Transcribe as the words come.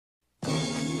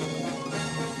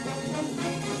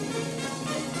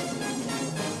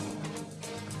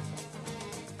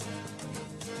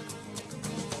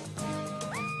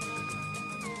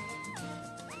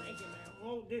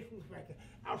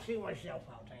I'll see myself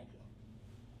out, thank you.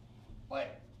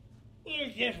 But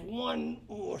here's just one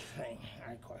more thing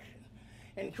I question.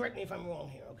 And correct me if I'm wrong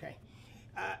here, okay?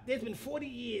 There's been 40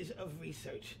 years of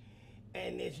research,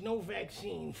 and there's no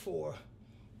vaccine for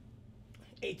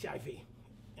HIV.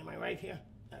 Am I right here?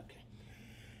 Okay.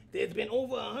 There's been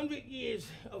over 100 years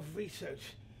of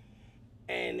research,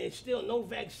 and there's still no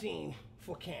vaccine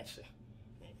for cancer.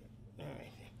 All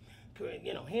right.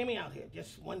 You know, hear me out here,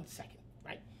 just 1 second,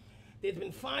 right? There's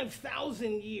been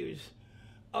 5,000 years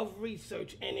of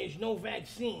research, and there's no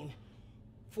vaccine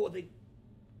for the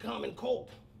common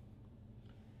cold.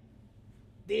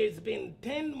 There's been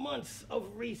 10 months of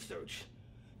research,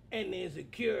 and there's a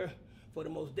cure for the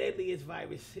most deadliest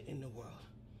virus in the world.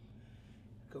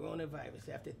 Coronavirus.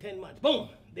 After 10 months, boom,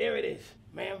 there it is.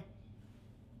 Ma'am,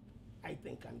 I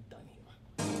think I'm done here.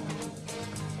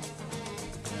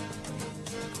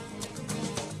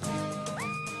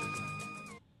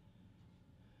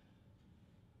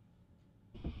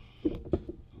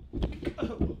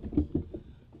 Oh.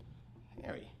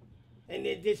 Harry. And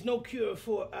there's no cure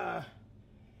for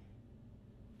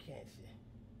cancer.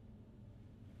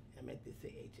 I meant to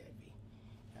say HIV.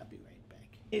 I'll be right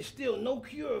back. There's still no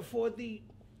cure for the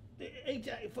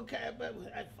HIV,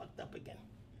 I fucked up again.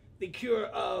 The cure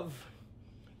of,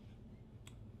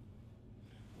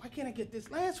 why can't I get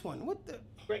this last one? What the?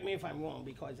 Correct me if I'm wrong,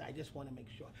 because I just want to make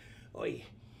sure. Oh yeah.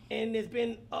 And there's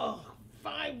been,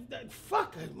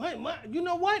 fuck, you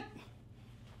know what?